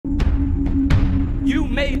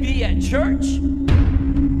may be at church.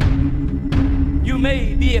 You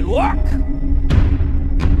may be at work.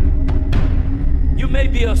 You may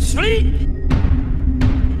be asleep.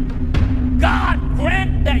 God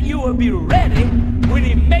grant that you will be ready when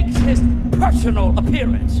he makes his personal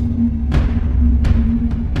appearance.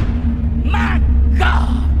 My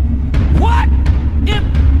God, what if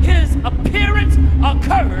his appearance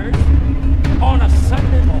occurs on a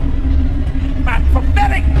Sunday morning? My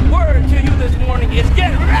prophetic word to you this morning is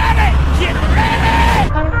get ready! Get ready!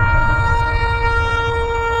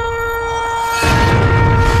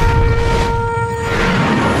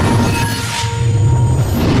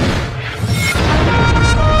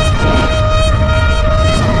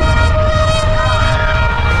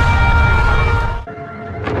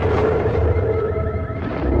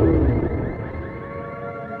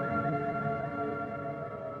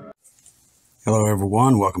 Hello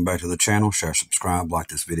everyone, welcome back to the channel. Share, subscribe, like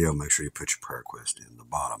this video, make sure you put your prayer request in the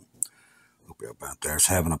bottom. Hope you're out there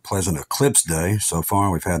having a pleasant eclipse day. So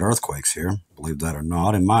far we've had earthquakes here, believe that or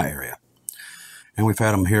not, in my area. And we've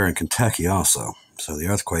had them here in Kentucky also. So the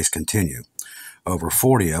earthquakes continue. Over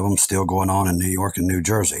 40 of them still going on in New York and New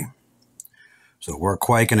Jersey. So we're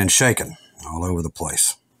quaking and shaking all over the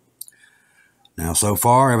place. Now so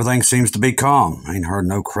far everything seems to be calm. I ain't heard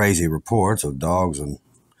no crazy reports of dogs and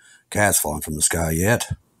cats falling from the sky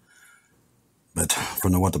yet, but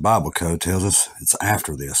from what the Bible code tells us, it's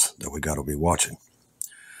after this that we got to be watching.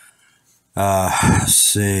 Let's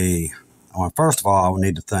see. Well, first of all, I would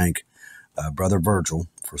need to thank Brother Virgil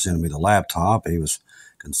for sending me the laptop. He was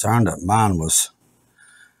concerned that mine was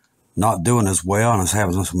not doing as well and was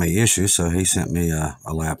having some issues, so he sent me a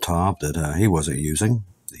laptop that he wasn't using.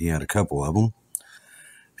 He had a couple of them,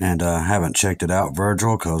 and I haven't checked it out,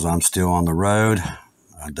 Virgil, because I'm still on the road.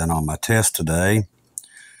 I've done all my tests today,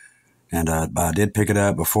 and I did pick it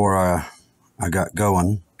up before I got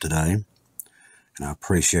going today, and I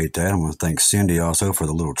appreciate that. I want to thank Cindy also for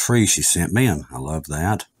the little tree she sent me, and I love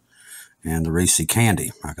that, and the Reese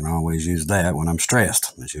candy. I can always use that when I'm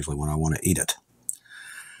stressed. That's usually when I want to eat it.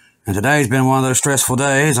 And today's been one of those stressful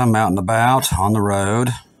days. I'm out and about on the road.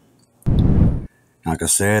 Like I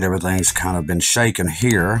said, everything's kind of been shaking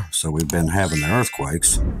here, so we've been having the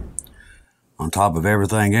earthquakes. On top of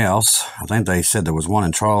everything else, I think they said there was one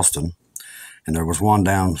in Charleston, and there was one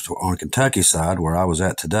down on the Kentucky side where I was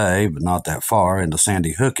at today, but not that far, in the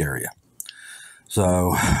Sandy Hook area.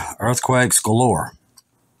 So, earthquakes galore.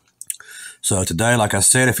 So today, like I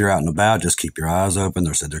said, if you're out and about, just keep your eyes open.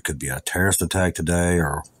 They said there could be a terrorist attack today,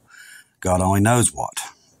 or God only knows what.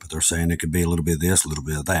 But they're saying it could be a little bit of this, a little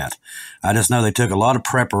bit of that. I just know they took a lot of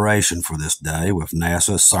preparation for this day with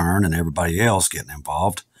NASA, CERN, and everybody else getting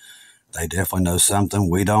involved. They definitely know something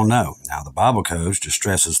we don't know. Now, the Bible code just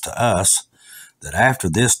stresses to us that after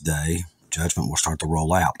this day, judgment will start to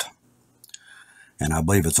roll out. And I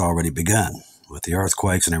believe it's already begun with the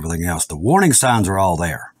earthquakes and everything else. The warning signs are all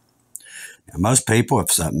there. Now, most people,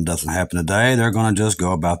 if something doesn't happen today, they're going to just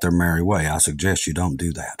go about their merry way. I suggest you don't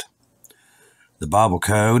do that. The Bible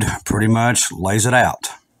code pretty much lays it out.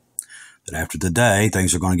 That after the day,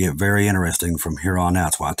 things are going to get very interesting from here on out.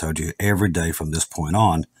 That's why I told you every day from this point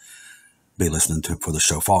on, be listening to for the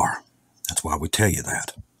shofar. That's why we tell you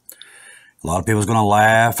that. A lot of people's going to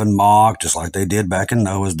laugh and mock, just like they did back in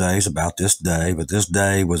Noah's days about this day, but this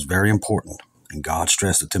day was very important, and God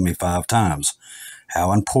stressed it to me 5 times,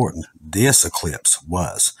 how important this eclipse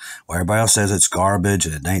was. Well, everybody else says it's garbage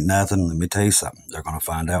and it ain't nothing. Let me tell you something. They're going to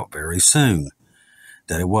find out very soon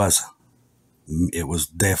that it was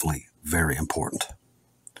definitely very important.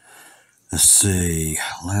 Let's see.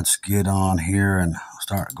 Let's get on here and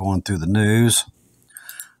start going through the news.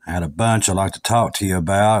 I had a bunch I'd like to talk to you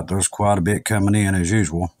about. There's quite a bit coming in as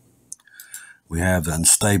usual. We have the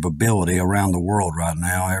instability around the world right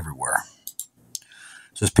now everywhere.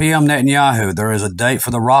 It says PM Netanyahu, there is a date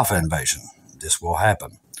for the Rafah invasion. This will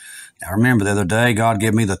happen. Now remember the other day God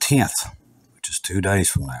gave me the 10th, which is 2 days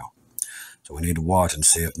from now. So we need to watch and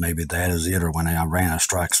see if maybe that is it or when Iran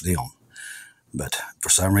strikes them. But for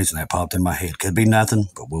some reason that popped in my head. Could be nothing,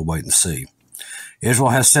 but we'll wait and see. Israel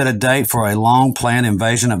has set a date for a long-planned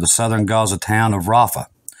invasion of the southern Gaza town of Rafah.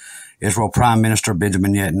 Israel Prime Minister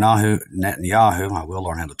Benjamin Netanyahu, I will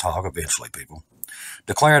learn how to talk eventually, people,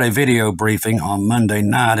 declared a video briefing on Monday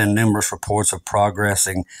night in numerous reports of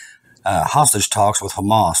progressing hostage talks with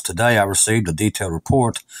Hamas. Today I received a detailed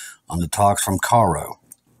report on the talks from Cairo.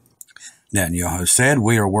 Netanyahu said,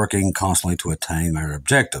 we are working constantly to attain our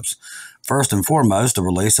objectives. First and foremost, the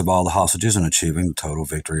release of all the hostages and achieving the total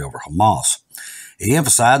victory over Hamas. He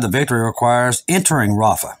emphasized the victory requires entering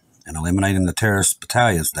Rafah and eliminating the terrorist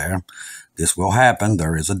battalions there. This will happen.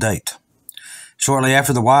 There is a date. shortly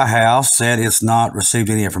after the White House said it's not received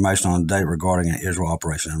any information on the date regarding an Israel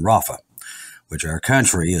operation in Rafah, which our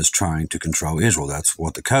country is trying to control Israel. That's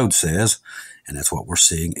what the code says, and that's what we're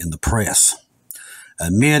seeing in the press.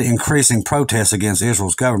 Amid increasing protests against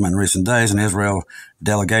Israel's government in recent days, an Israel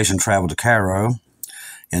delegation traveled to Cairo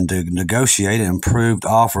and to negotiate an improved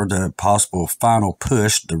offer to possible final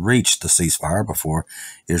push to reach the ceasefire before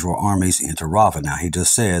Israel armies enter Rafah. Now, he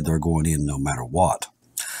just said they're going in no matter what.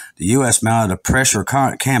 The U.S. mounted a pressure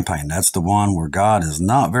campaign. That's the one where God is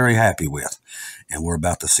not very happy with, and we're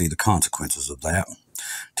about to see the consequences of that,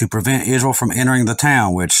 to prevent Israel from entering the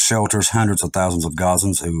town, which shelters hundreds of thousands of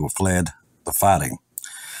Gazans who have fled the fighting.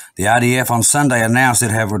 The IDF on Sunday announced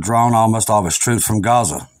it had withdrawn almost all of its troops from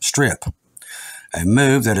Gaza Strip, a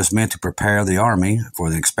move that is meant to prepare the army for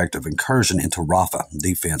the expected incursion into Rafah,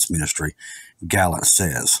 Defense Ministry Gallant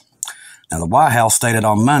says. Now, the White House stated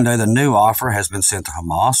on Monday the new offer has been sent to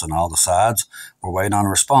Hamas, and all the sides were waiting on a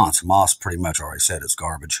response. Hamas pretty much already said it's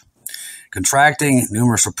garbage. Contracting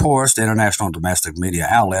numerous reports to international and domestic media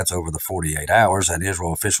outlets over the 48 hours, an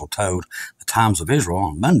Israel official told the Times of Israel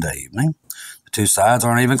on Monday evening the two sides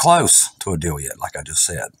aren't even close to a deal yet, like I just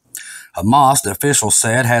said. Hamas, the official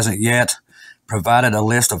said, hasn't yet provided a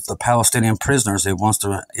list of the Palestinian prisoners it wants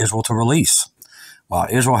Israel to release, while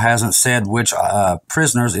Israel hasn't said which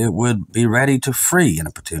prisoners it would be ready to free in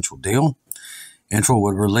a potential deal. Israel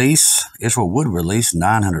would release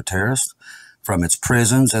 900 terrorists from its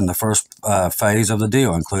prisons in the first phase of the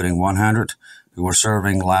deal, including 100 who were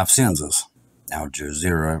serving life sentences, Al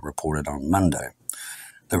Jazeera reported on Monday.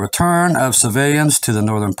 The return of civilians to the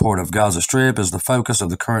northern port of Gaza Strip is the focus of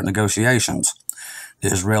the current negotiations, the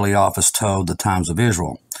Israeli office told the Times of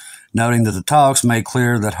Israel, noting that the talks made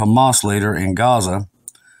clear that Hamas leader in Gaza,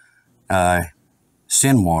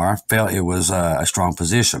 Sinwar, felt it was a strong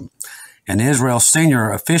position. An Israel senior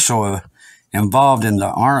official involved in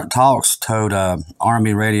the talks told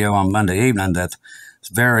Army radio on Monday evening that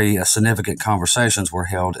very significant conversations were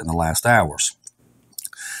held in the last hours.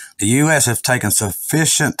 The U.S. has taken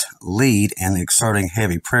sufficient lead in exerting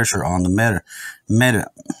heavy pressure on the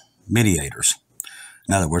mediators.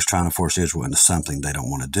 In other words, trying to force Israel into something they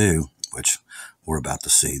don't want to do, which we're about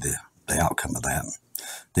to see the outcome of that.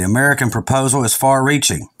 The American proposal is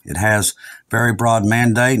far-reaching. It has very broad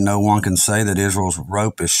mandate. No one can say that Israel's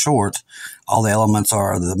rope is short. All the elements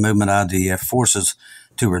are the movement IDF forces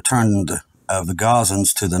to return of the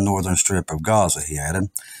Gazans to the northern strip of Gaza, he added.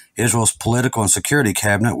 Israel's political and security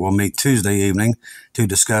cabinet will meet Tuesday evening to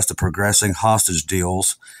discuss the progressing hostage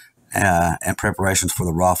deals and preparations for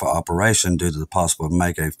the Rafah operation due to the possibility of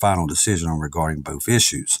making a final decision on regarding both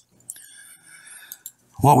issues.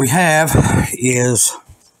 What we have is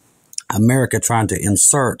America trying to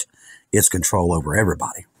insert its control over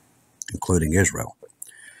everybody, including Israel.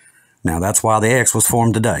 Now, that's why the X was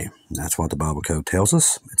formed today. That's what the Bible code tells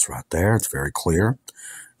us. It's right there. It's very clear.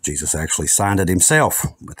 Jesus actually signed it himself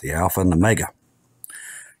with the Alpha and the Omega,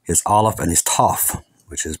 his Aleph and his Toph,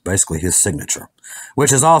 which is basically his signature,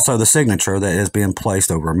 which is also the signature that is being placed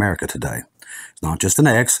over America today. It's not just an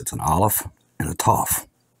X, it's an Aleph and a Toph.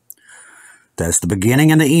 That's the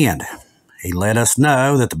beginning and the end. He let us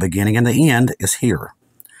know that the beginning and the end is here.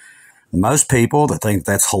 Most people that think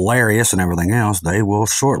that's hilarious and everything else, they will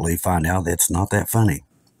shortly find out that it's not that funny.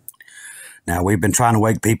 Now, we've been trying to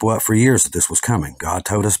wake people up for years that this was coming. God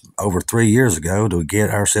told us over 3 years ago to get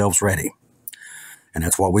ourselves ready. And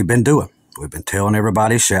that's what we've been doing. We've been telling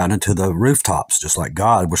everybody, shouting to the rooftops, just like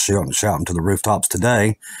God was shouting to the rooftops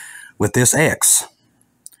today with this X.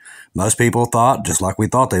 Most people thought, just like we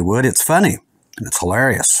thought they would, it's funny and it's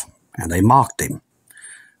hilarious, and they mocked him.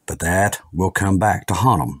 But that will come back to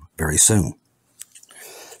haunt them very soon.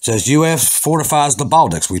 It says U.S. fortifies the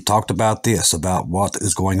Baltics. We talked about this, about what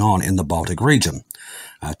is going on in the Baltic region.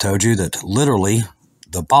 I told you that literally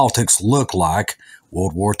the Baltics look like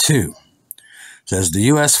World War II. Says the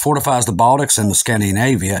U.S. fortifies the Baltics and the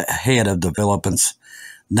Scandinavia ahead of developments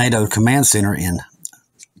NATO command center in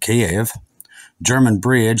Kiev, German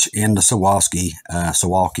bridge in the Suwalki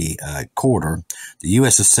corridor. The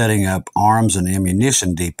U.S. is setting up arms and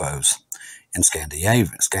ammunition depots in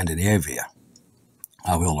Scandinavia.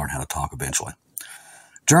 I will learn how to talk eventually.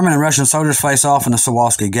 German and Russian soldiers face off in the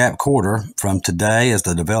Suwalki Gap corridor from today as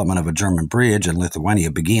the development of a German bridge in Lithuania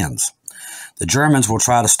begins. The Germans will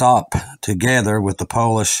try to stop together with a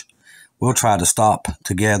Polish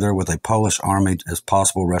army as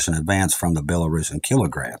possible Russian advance from the Belarusian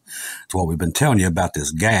Kilograd. It's what we've been telling you about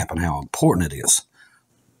this gap and how important it is.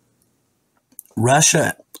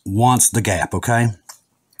 Russia wants the gap, okay?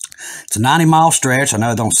 It's a 90-mile stretch. I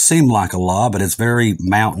know it don't seem like a lot, but it's very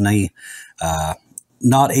mountainy,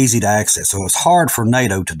 not easy to access. So it's hard for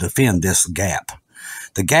NATO to defend this gap.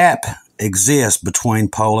 The gap exists between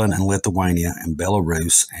Poland and Lithuania and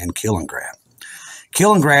Belarus and Kaliningrad.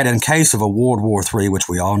 Kaliningrad, in case of a World War III, which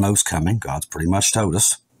we all know is coming, God's pretty much told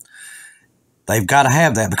us, they've got to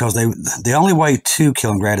have that because the only way to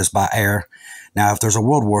Kaliningrad is by air. Now, if there's a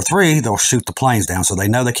World War III, they'll shoot the planes down, so they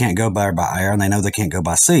know they can't go by air, and they know they can't go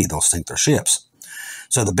by sea. They'll sink their ships.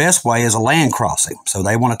 So the best way is a land crossing. So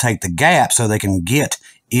they want to take the gap so they can get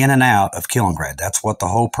in and out of Kaliningrad. That's what the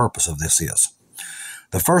whole purpose of this is.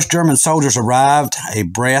 The first German soldiers arrived a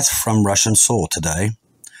breath from Russian soil today.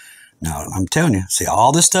 Now, I'm telling you, see,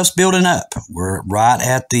 all this stuff's building up. We're right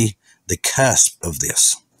at the cusp of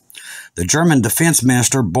this. The German Defense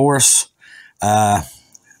Minister, Boris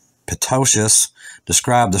Pistorius,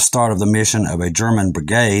 described the start of the mission of a German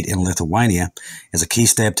brigade in Lithuania as a key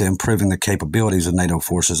step to improving the capabilities of NATO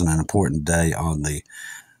forces and an important day on the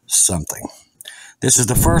something. This is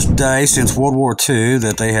the first day since World War II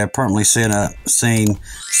that they have permanently seen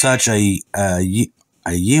such a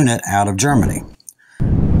unit out of Germany.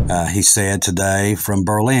 He said today from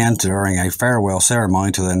Berlin during a farewell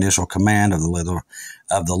ceremony to the initial command of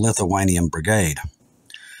the Lithuanian brigade.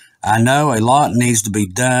 I know a lot needs to be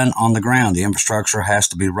done on the ground. The infrastructure has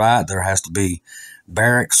to be right. There has to be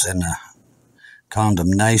barracks and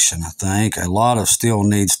condemnation, I think. A lot of still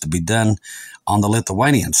needs to be done on the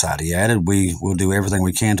Lithuanian side, he added. We will do everything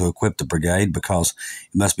we can to equip the brigade because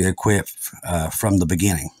it must be equipped from the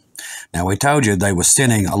beginning. Now, we told you they were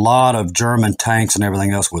sending a lot of German tanks and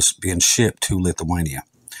everything else was being shipped to Lithuania.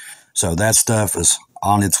 So that stuff is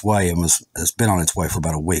on its way and it's been on its way for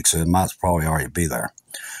about a week, so it might probably already be there.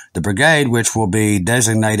 The brigade, which will be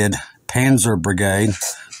designated Panzer Brigade,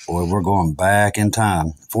 boy, we're going back in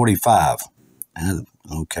time, 45.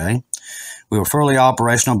 Okay. We were fully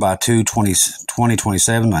operational by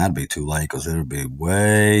 2027. That'd be too late because it'll be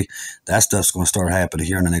that stuff's going to start happening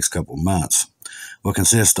here in the next couple of months. Will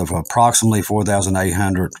consist of approximately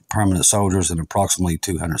 4,800 permanent soldiers and approximately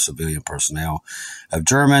 200 civilian personnel of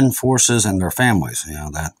German forces and their families. You know,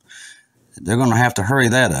 that they're going to have to hurry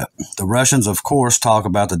that up. The Russians, of course, talk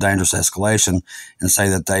about the dangerous escalation and say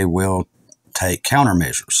that they will take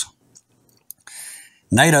countermeasures.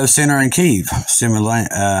 NATO center in Kyiv,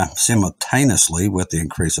 simultaneously with the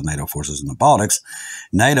increase of NATO forces in the Baltics,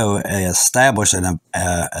 NATO established an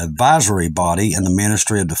advisory body in the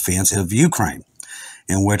Ministry of Defense of Ukraine,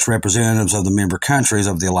 in which representatives of the member countries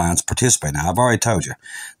of the alliance participate. Now, I've already told you,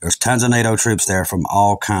 there's tons of NATO troops there from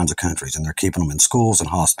all kinds of countries, and they're keeping them in schools and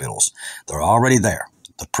hospitals. They're already there.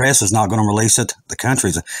 The press is not going to release it. The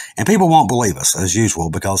countries, and people won't believe us, as usual,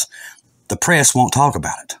 because the press won't talk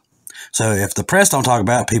about it. So if the press don't talk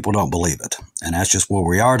about it, people don't believe it. And that's just where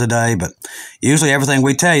we are today. But usually everything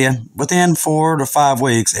we tell you, within 4 to 5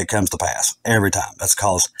 weeks, it comes to pass every time. That's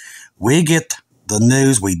because we get the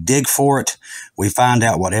news, we dig for it, we find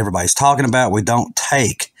out what everybody's talking about. We don't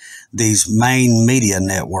take these main media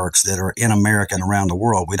networks that are in America and around the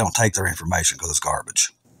world. We don't take their information because it's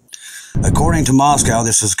garbage. According to Moscow,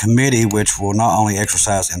 this is a committee which will not only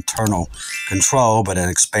exercise internal control, but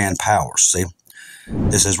expand powers. See?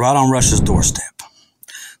 This is right on Russia's doorstep.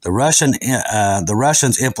 The Russians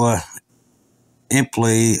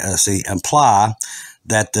imply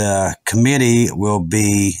that the committee will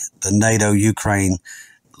be the NATO-Ukraine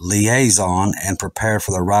liaison and prepare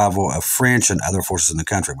for the arrival of French and other forces in the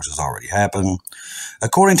country, which has already happened.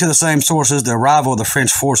 According to the same sources, the arrival of the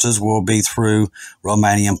French forces will be through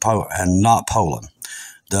Romania and not Poland.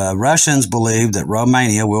 The Russians believe that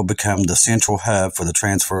Romania will become the central hub for the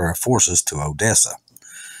transfer of forces to Odessa.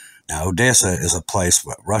 Now, Odessa is a place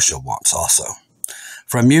what Russia wants also.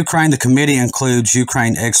 From Ukraine, the committee includes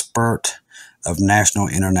Ukraine expert of national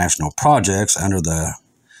international projects under the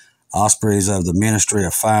auspices of the Ministry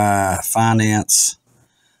of Finance.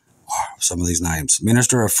 Some of these names.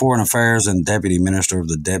 Minister of Foreign Affairs and Deputy Minister of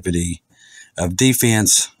the Deputy of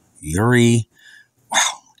Defense, Yuri. Wow.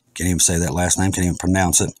 Can't even say that last name, can't even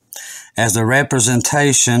pronounce it. As the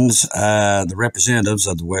representatives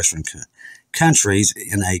of the Western countries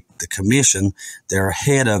in the commission, they're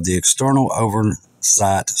head of the External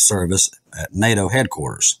Oversight Service at NATO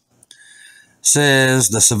headquarters. Says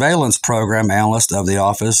the surveillance program analyst of the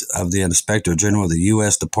Office of the Inspector General of the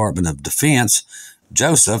U.S. Department of Defense,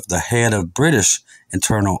 Joseph, the head of British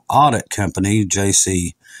Internal Audit Company,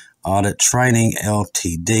 JC Audit Training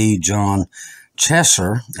Ltd, John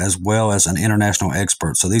Cheshire, as well as an international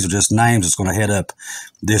expert. So these are just names that's going to head up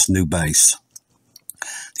this new base.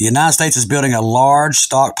 The United States is building a large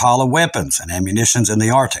stockpile of weapons and ammunitions in the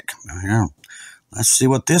Arctic. Let's see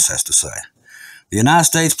what this has to say. The United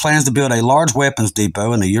States plans to build a large weapons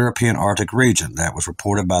depot in the European Arctic region. That was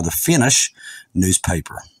reported by the Finnish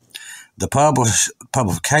newspaper. The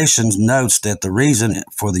publication notes that the reason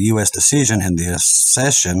for the U.S. decision in the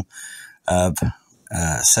accession of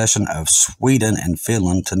Sweden and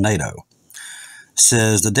Finland to NATO.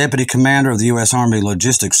 Says the Deputy Commander of the U.S. Army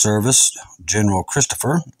Logistics Service, General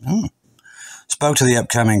Christopher, spoke to the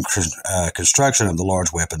upcoming construction of the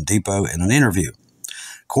large weapon depot in an interview.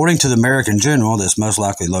 According to the American General, this most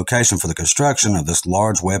likely location for the construction of this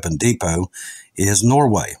large weapon depot is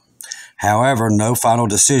Norway. However, no final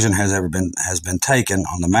decision has been taken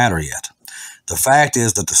on the matter yet. The fact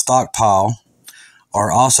is that the stockpile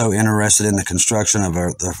are also interested in the construction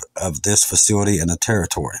of this facility in the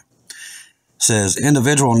territory. Says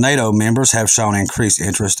individual NATO members have shown increased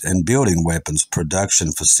interest in building weapons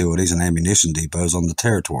production facilities and ammunition depots on the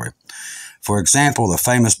territory. For example, the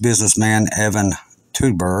famous businessman Evan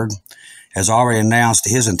Tudberg has already announced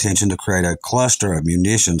his intention to create a cluster of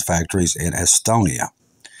munitions factories in Estonia.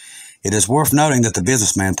 It is worth noting that the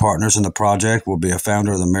businessman partners in the project will be a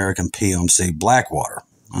founder of the American PMC Blackwater.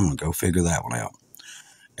 Go figure that one out.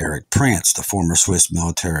 Eric Prince, the former Swedish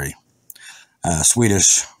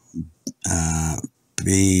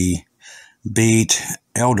Beat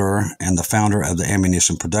Elder and the founder of the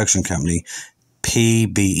ammunition production company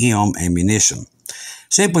PBM Ammunition.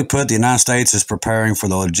 Simply put, the United States is preparing for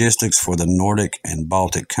the logistics for the Nordic and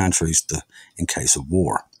Baltic countries in case of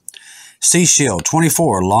war. Sea Shield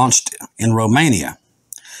 24 launched in Romania.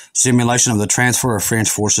 Simulation of the transfer of French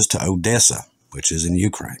forces to Odessa, which is in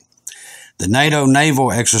Ukraine. The NATO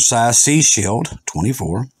naval exercise Sea Shield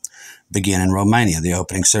 24 began in Romania. The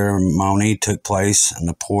opening ceremony took place in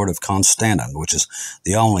the port of Constanța, which is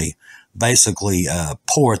the only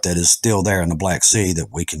port that is still there in the Black Sea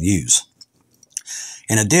that we can use.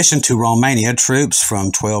 In addition to Romania, troops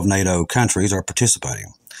from 12 NATO countries are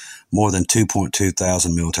participating. More than 2.2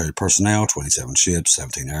 thousand military personnel, 27 ships,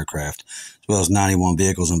 17 aircraft, as well as 91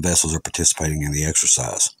 vehicles and vessels are participating in the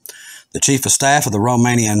exercise. The Chief of Staff of the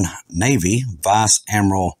Romanian Navy, Vice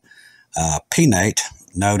Admiral Pinate,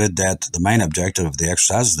 noted that the main objective of the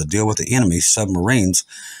exercise is to deal with the enemy's submarines,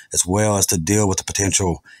 as well as to deal with the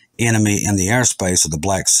potential enemy in the airspace of the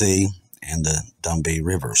Black Sea and the Danube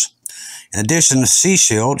rivers. In addition, the Sea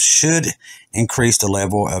Shield should increase the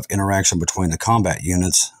level of interaction between the combat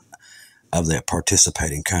units of the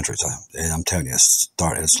participating countries. And I'm telling you, it's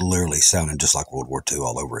literally sounding just like World War II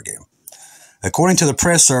all over again. According to the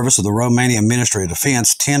press service of the Romanian Ministry of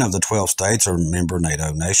Defense, 10 of the 12 states are member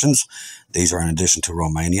NATO nations. These are in addition to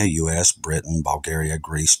Romania, U.S., Britain, Bulgaria,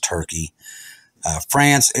 Greece, Turkey,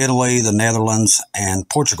 France, Italy, the Netherlands, and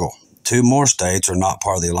Portugal. 2 more states are not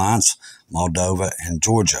part of the alliance, Moldova and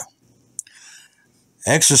Georgia.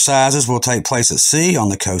 Exercises will take place at sea on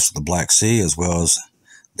the coast of the Black Sea, as well as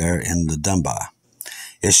there in the Danube.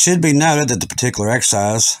 It should be noted that the particular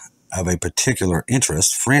exercise of a particular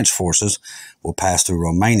interest, French forces will pass through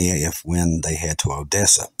Romania when they head to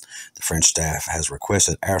Odessa. The French staff has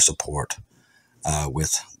requested our support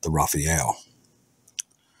with the Rafale.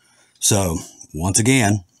 So, once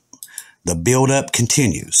again, the buildup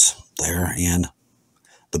continues there in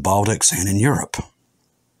the Baltics and in Europe.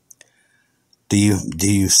 Do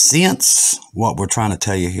you sense what we're trying to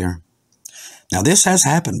tell you here? Now, this has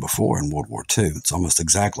happened before in World War II. It's almost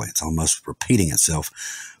repeating itself,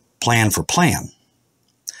 plan for plan.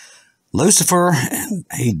 Lucifer,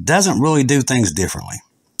 he doesn't really do things differently.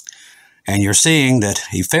 And you're seeing that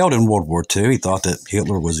he failed in World War II. He thought that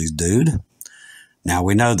Hitler was his dude. Now,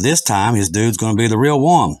 we know this time his dude's going to be the real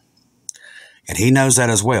one. And he knows that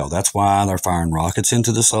as well. That's why they're firing rockets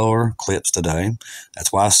into the solar eclipse today.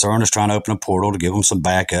 That's why CERN is trying to open a portal to give them some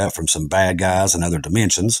backup from some bad guys in other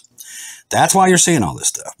dimensions. That's why you're seeing all this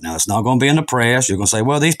stuff. Now, it's not going to be in the press. You're going to say,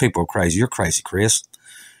 well, these people are crazy. You're crazy, Chris.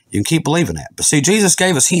 You can keep believing that. But see, Jesus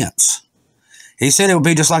gave us hints. He said it would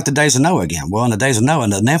be just like the days of Noah again. Well, in the days of Noah,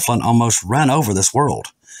 the Nephilim almost ran over this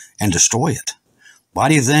world and destroyed it. Why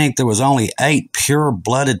do you think there was only 8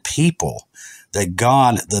 pure-blooded people that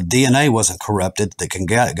the DNA wasn't corrupted,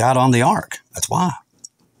 that got on the ark? That's why.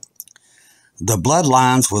 The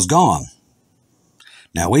bloodlines was gone.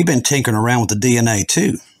 Now, we've been tinkering around with the DNA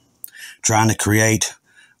too, trying to create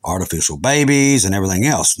artificial babies and everything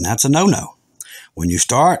else, and that's a no-no. When you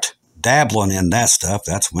start dabbling in that stuff,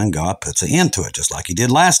 that's when God puts an end to it, just like he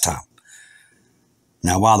did last time.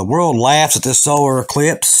 Now, while the world laughs at this solar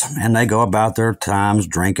eclipse, and they go about their times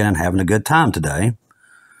drinking and having a good time today,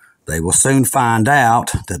 they will soon find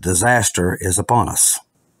out that disaster is upon us.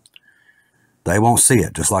 They won't see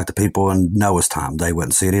it, just like the people in Noah's time. They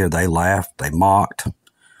wouldn't see it either. They laughed. They mocked.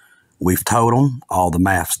 We've told them all the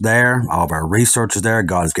math's there, all of our research is there.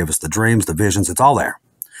 God has given us the dreams, the visions. It's all there.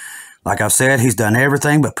 Like I've said, he's done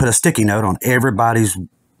everything but put a sticky note on everybody's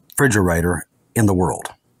refrigerator in the world.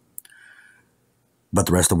 But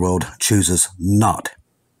the rest of the world chooses not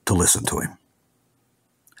to listen to him.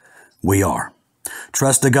 We are.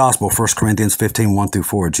 Trust the gospel, 1 Corinthians 15,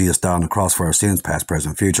 1-4. Jesus died on the cross for our sins, past,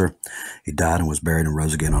 present, future. He died and was buried and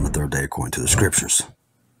rose again on the third day according to the scriptures.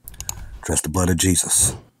 Trust the blood of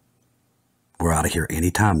Jesus. We're out of here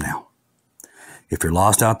anytime now. If you're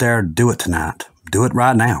lost out there, do it tonight. Do it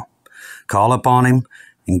right now. Call upon him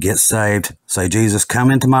and get saved. Say, Jesus,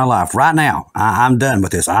 come into my life right now. I'm done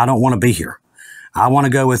with this. I don't want to be here. I want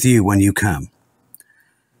to go with you when you come.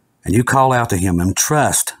 And you call out to him and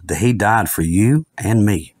trust that he died for you and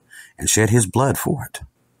me and shed his blood for it.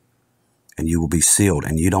 And you will be sealed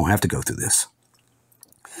and you don't have to go through this.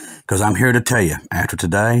 Because I'm here to tell you, after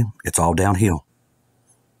today, it's all downhill.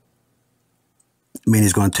 I mean,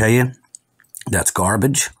 he's going to tell you that's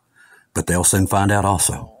garbage, but they'll soon find out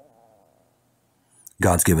also.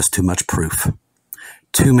 God's given us too much proof,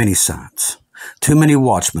 too many signs. Too many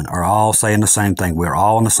watchmen are all saying the same thing. We're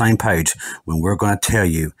all on the same page when we're going to tell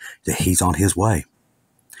you that he's on his way.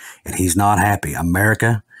 And he's not happy.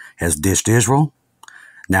 America has ditched Israel.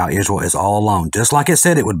 Now Israel is all alone, just like it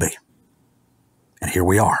said it would be. And here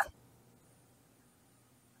we are.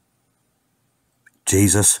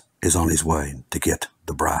 Jesus is on his way to get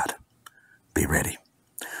the bride. Be ready.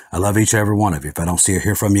 I love each and every one of you. If I don't see or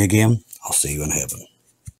hear from you again, I'll see you in heaven.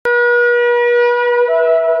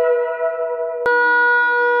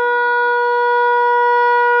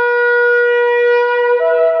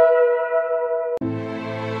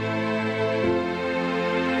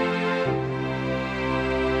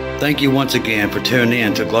 Thank you once again for tuning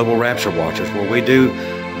in to Global Rapture Watchers, where we do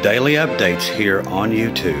daily updates here on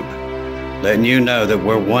YouTube, letting you know that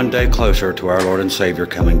we're one day closer to our Lord and Savior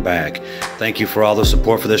coming back. Thank you for all the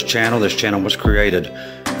support for this channel. This channel was created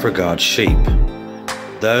for God's sheep,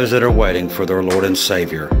 those that are waiting for their Lord and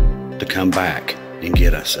Savior to come back and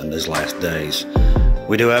get us in these last days.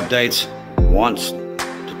 We do updates once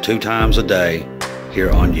to 2 times a day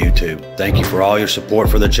here on YouTube. Thank you for all your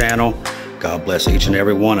support for the channel. God bless each and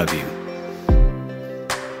every one of you.